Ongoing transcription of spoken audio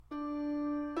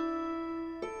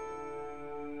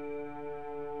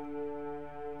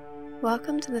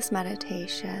Welcome to this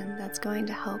meditation that's going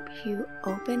to help you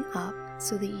open up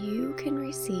so that you can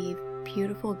receive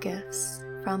beautiful gifts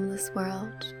from this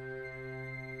world.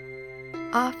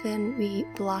 Often we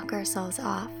block ourselves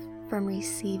off from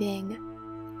receiving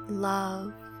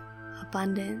love,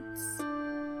 abundance,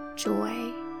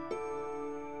 joy.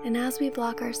 And as we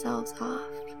block ourselves off,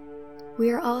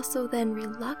 we are also then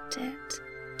reluctant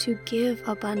to give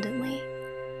abundantly,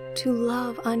 to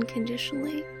love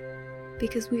unconditionally,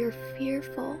 because we are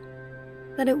fearful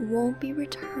that it won't be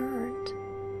returned.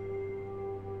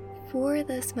 For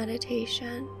this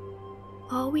meditation,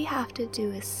 all we have to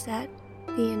do is set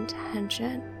the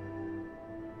intention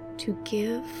to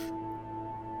give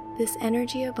this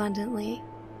energy abundantly,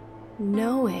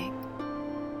 knowing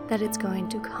that it's going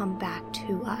to come back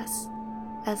to us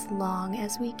as long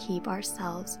as we keep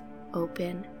ourselves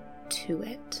open to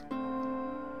it.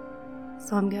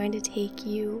 So I'm going to take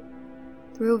you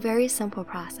through a very simple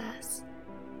process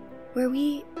where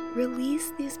we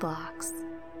release these blocks.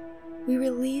 We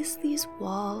release these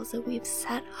walls that we've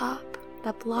set up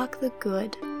that block the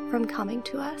good from coming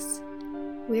to us.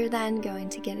 We're then going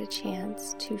to get a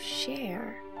chance to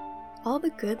share all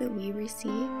the good that we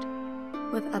received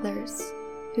with others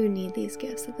who need these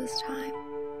gifts at this time.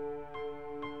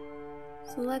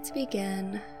 So let's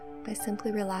begin by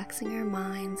simply relaxing our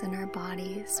minds and our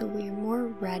bodies so we are more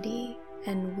ready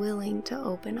and willing to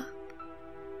open up.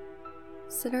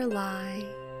 Sit or lie,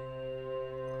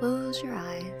 close your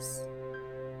eyes.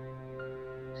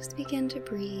 Just begin to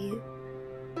breathe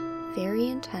very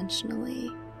intentionally,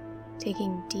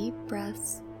 taking deep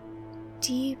breaths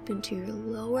deep into your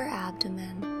lower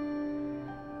abdomen,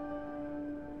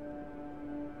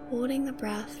 holding the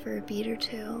breath for a beat or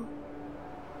two,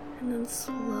 and then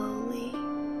slowly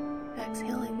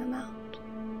exhaling them out.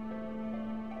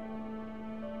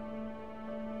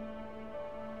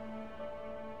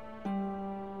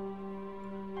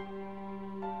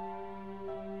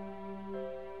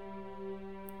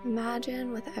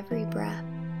 Imagine with every breath,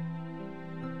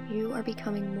 you are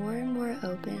becoming more and more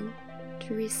open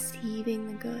to receiving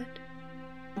the good.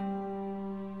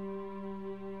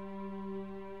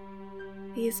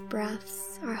 These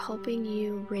breaths are helping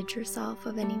you rid yourself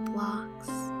of any blocks,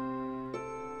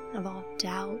 of all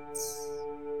doubts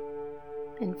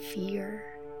and fear.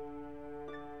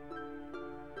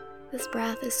 This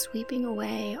breath is sweeping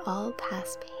away all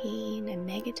past pain and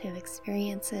negative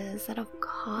experiences that have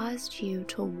caused you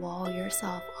to wall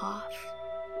yourself off.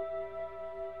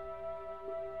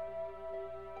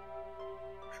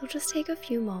 So just take a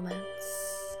few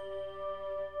moments,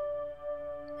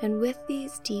 and with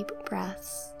these deep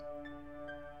breaths,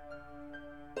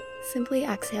 simply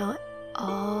exhale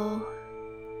all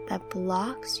that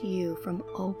blocks you from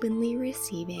openly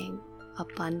receiving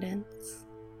abundance,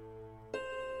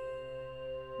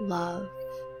 love,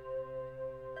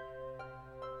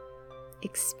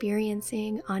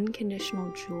 experiencing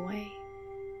unconditional joy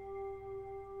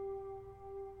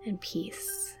and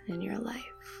peace in your life.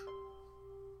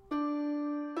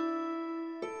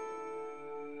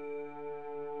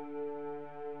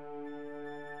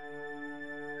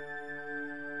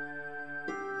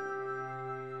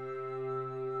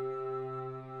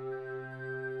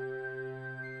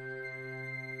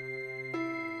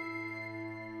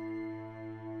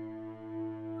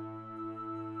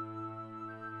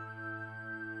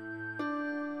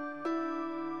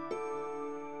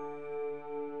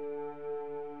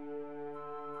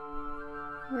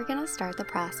 We're going to start the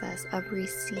process of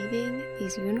receiving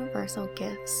these universal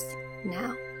gifts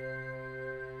now.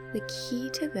 The key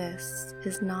to this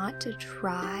is not to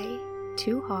try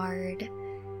too hard,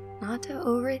 not to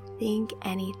overthink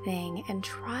anything, and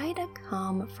try to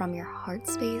come from your heart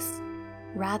space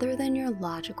rather than your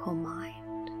logical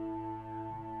mind.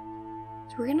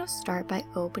 So we're going to start by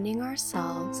opening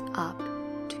ourselves up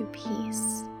to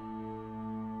peace.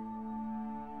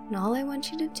 And all I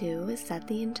want you to do is set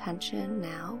the intention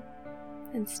now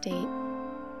and state,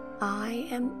 I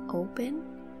am open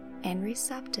and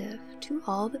receptive to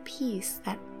all the peace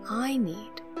that I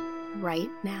need right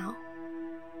now.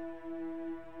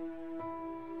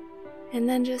 And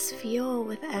then just feel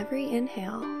with every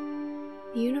inhale,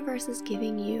 the universe is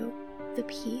giving you the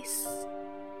peace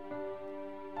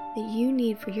that you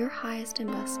need for your highest and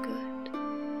best good.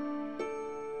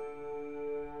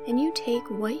 And you take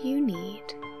what you need,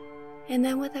 and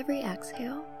then with every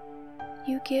exhale,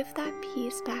 you give that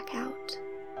peace back out,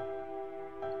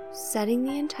 setting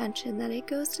the intention that it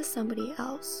goes to somebody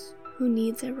else who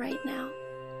needs it right now.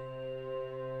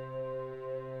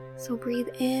 So breathe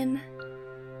in.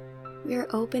 We are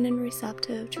open and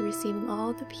receptive to receiving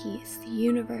all the peace the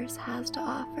universe has to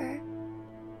offer.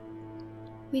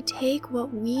 we take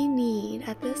what we need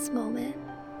at this moment,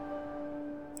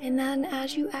 and then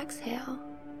as you exhale,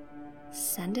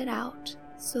 send it out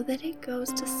so that it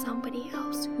goes to somebody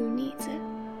else who needs it.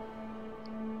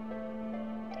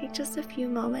 Take just a few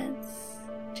moments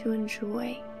to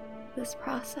enjoy this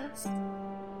process.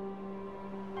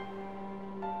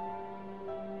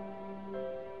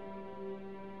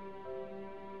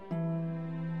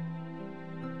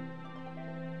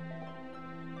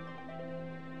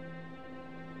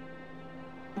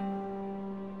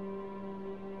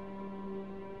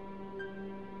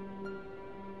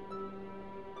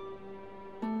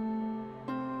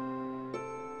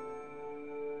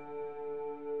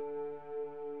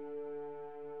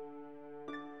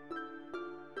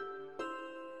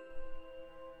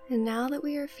 And now that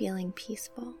we are feeling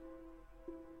peaceful,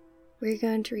 we're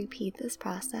going to repeat this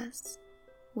process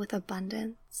with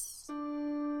abundance.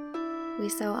 We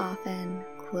so often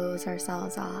close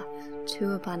ourselves off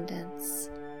to abundance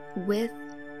with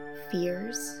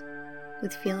fears,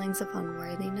 with feelings of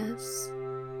unworthiness,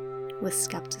 with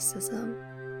skepticism.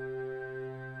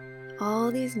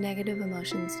 All these negative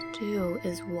emotions do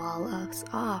is wall us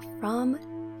off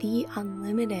from the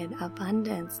unlimited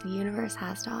abundance the universe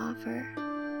has to offer.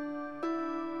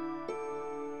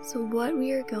 So what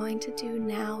we are going to do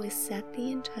now is set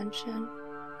the intention.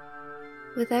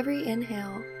 With every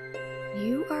inhale,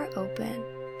 you are open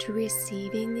to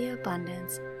receiving the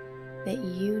abundance that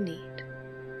you need,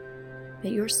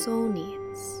 that your soul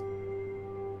needs.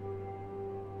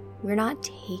 We're not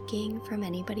taking from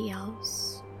anybody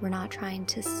else. We're not trying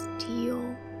to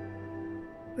steal.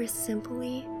 We're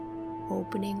simply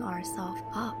opening ourselves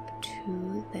up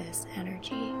to this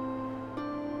energy.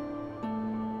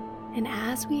 And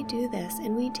as we do this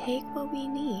and we take what we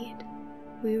need,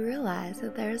 we realize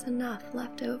that there's enough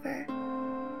left over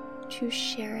to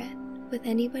share it with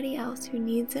anybody else who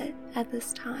needs it at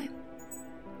this time.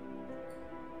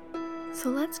 So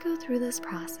let's go through this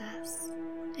process.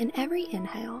 In every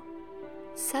inhale,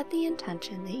 set the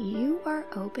intention that you are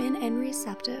open and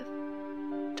receptive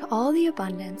to all the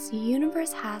abundance the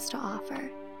universe has to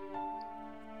offer.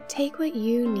 Take what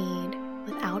you need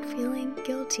without feeling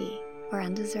guilty or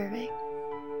undeserving.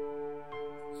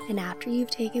 And after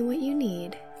you've taken what you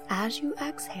need, as you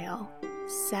exhale,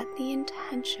 set the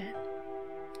intention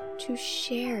to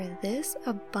share this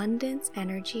abundance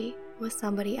energy with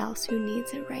somebody else who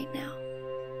needs it right now.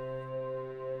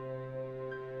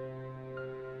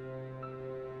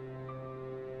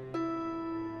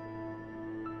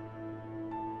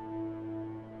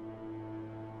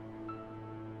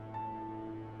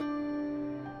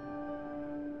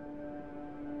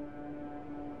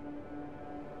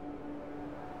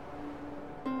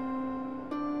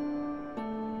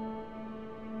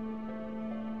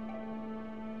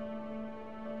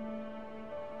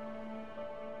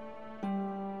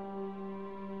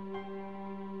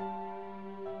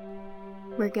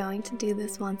 We're going to do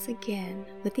this once again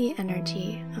with the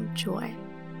energy of joy.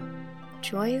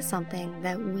 Joy is something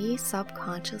that we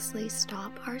subconsciously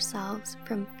stop ourselves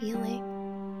from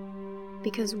feeling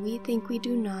because we think we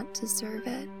do not deserve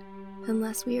it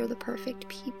unless we are the perfect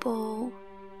people,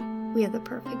 we have the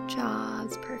perfect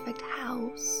jobs, perfect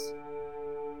house.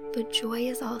 But joy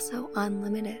is also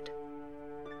unlimited.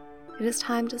 It is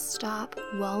time to stop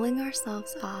walling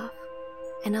ourselves off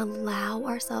and allow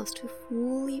ourselves to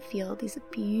fully feel these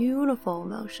beautiful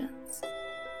emotions.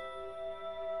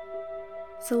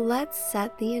 So let's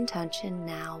set the intention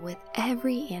now with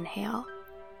every inhale.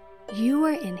 You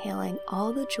are inhaling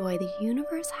all the joy the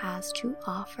universe has to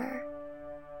offer,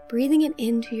 breathing it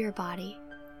into your body,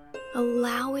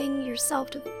 allowing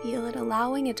yourself to feel it,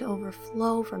 allowing it to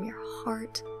overflow from your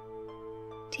heart,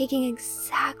 taking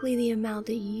exactly the amount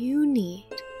that you need,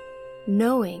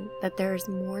 knowing that there is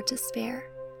more to spare.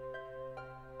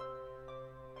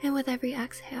 And with every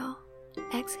exhale,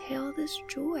 exhale this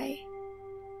joy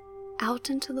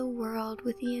out into the world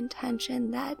with the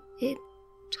intention that it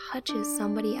touches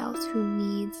somebody else who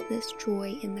needs this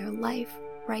joy in their life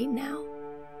right now.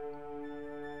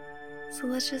 So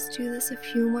let's just do this a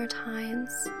few more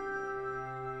times.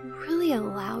 Really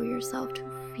allow yourself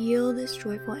to feel this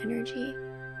joyful energy.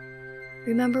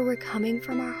 Remember, we're coming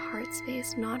from our heart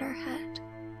space, not our head.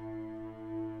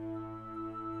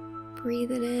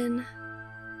 Breathe it in.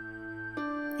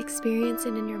 Experience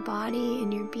it in your body,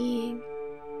 in your being.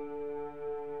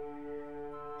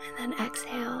 And then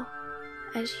exhale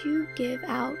as you give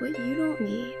out what you don't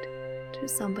need to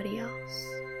somebody else.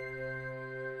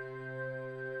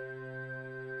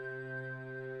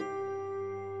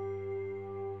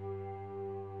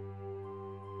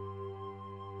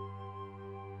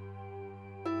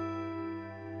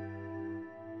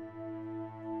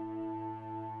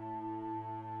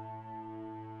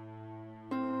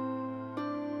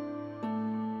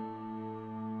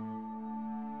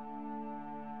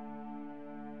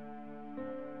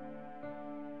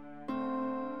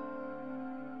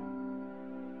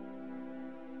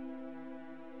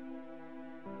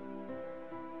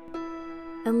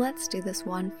 then let's do this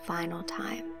one final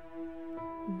time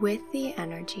with the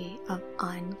energy of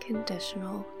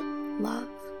unconditional love.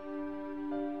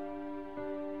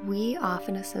 We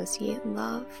often associate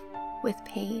love with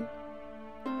pain.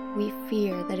 We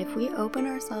fear that if we open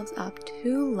ourselves up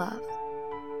to love,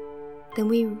 then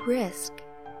we risk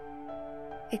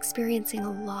experiencing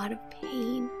a lot of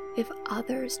pain if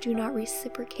others do not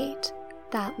reciprocate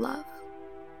that love.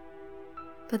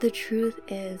 But the truth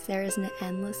is, there is an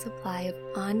endless supply of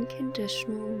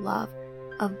unconditional love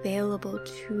available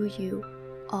to you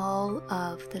all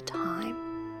of the time.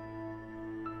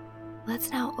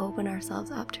 Let's now open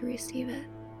ourselves up to receive it.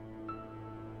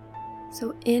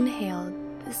 So inhale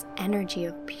this energy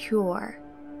of pure,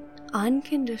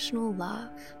 unconditional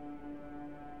love.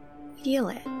 Feel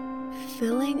it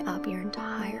filling up your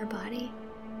entire body.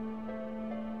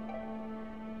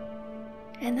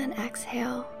 And then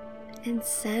exhale and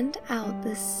send out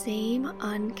the same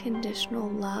unconditional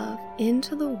love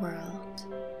into the world,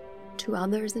 to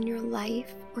others in your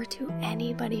life, or to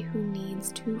anybody who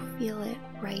needs to feel it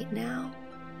right now.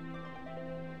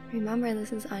 Remember,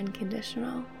 this is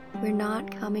unconditional. We're not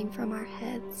coming from our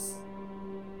heads.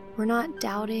 We're not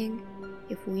doubting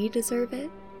if we deserve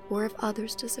it or if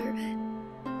others deserve it.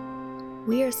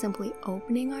 We are simply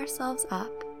opening ourselves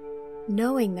up,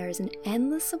 knowing there is an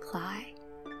endless supply,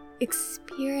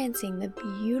 experiencing the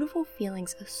beautiful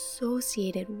feelings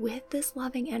associated with this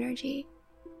loving energy,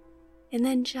 and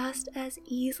then just as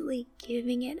easily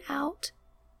giving it out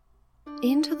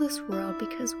into this world,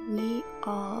 because we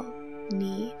all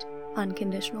need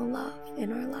unconditional love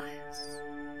in our lives.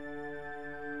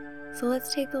 So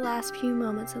let's take the last few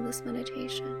moments of this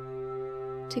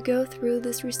meditation to go through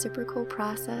this reciprocal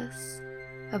process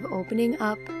of opening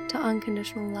up to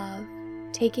unconditional love,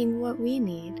 taking what we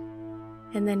need,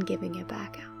 and then giving it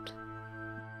back out.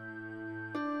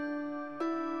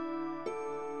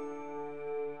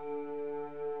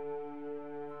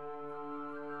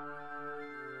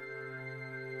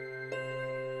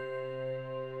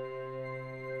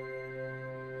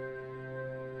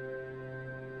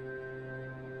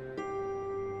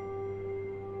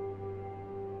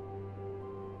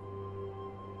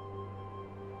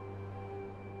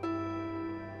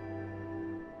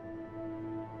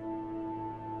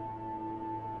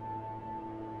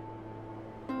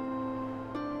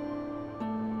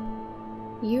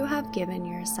 You have given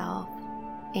yourself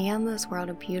and this world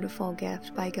a beautiful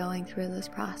gift by going through this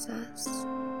process.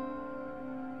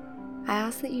 I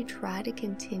ask that you try to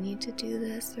continue to do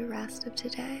this the rest of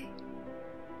today,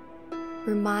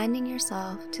 reminding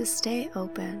yourself to stay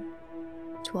open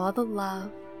to all the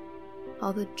love,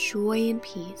 all the joy and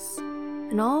peace,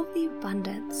 and all of the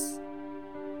abundance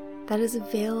that is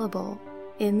available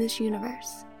in this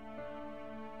universe.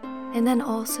 And then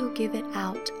also give it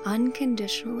out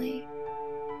unconditionally,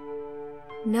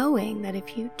 knowing that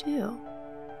if you do,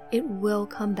 it will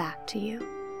come back to you.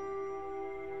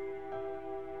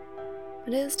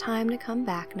 But it is time to come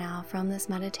back now from this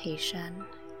meditation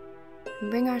and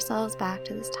bring ourselves back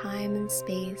to this time and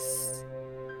space.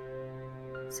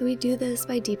 So we do this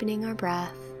by deepening our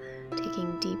breath,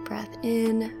 taking deep breath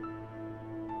in,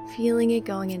 feeling it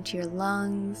going into your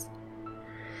lungs,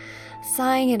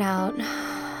 sighing it out.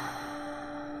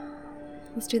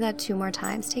 Let's do that 2 more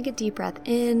times. Take a deep breath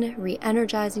in,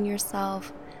 re-energizing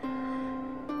yourself,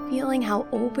 feeling how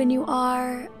open you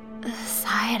are.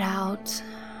 Sigh it out.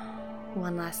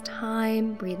 1 last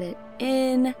time. Breathe it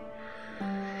in.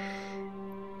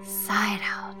 Sigh it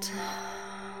out.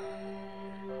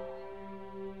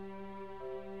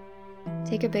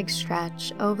 Take a big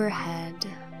stretch overhead,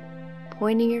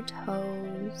 pointing your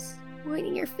toes,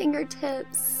 pointing your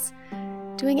fingertips,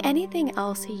 doing anything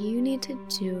else that you need to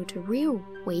do to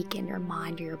reawaken your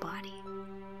mind or your body.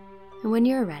 And when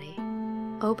you're ready,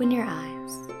 open your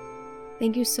eyes.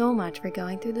 Thank you so much for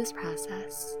going through this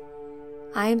process.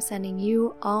 I am sending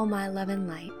you all my love and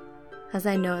light, as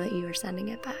I know that you are sending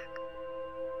it back.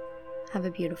 Have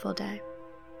a beautiful day.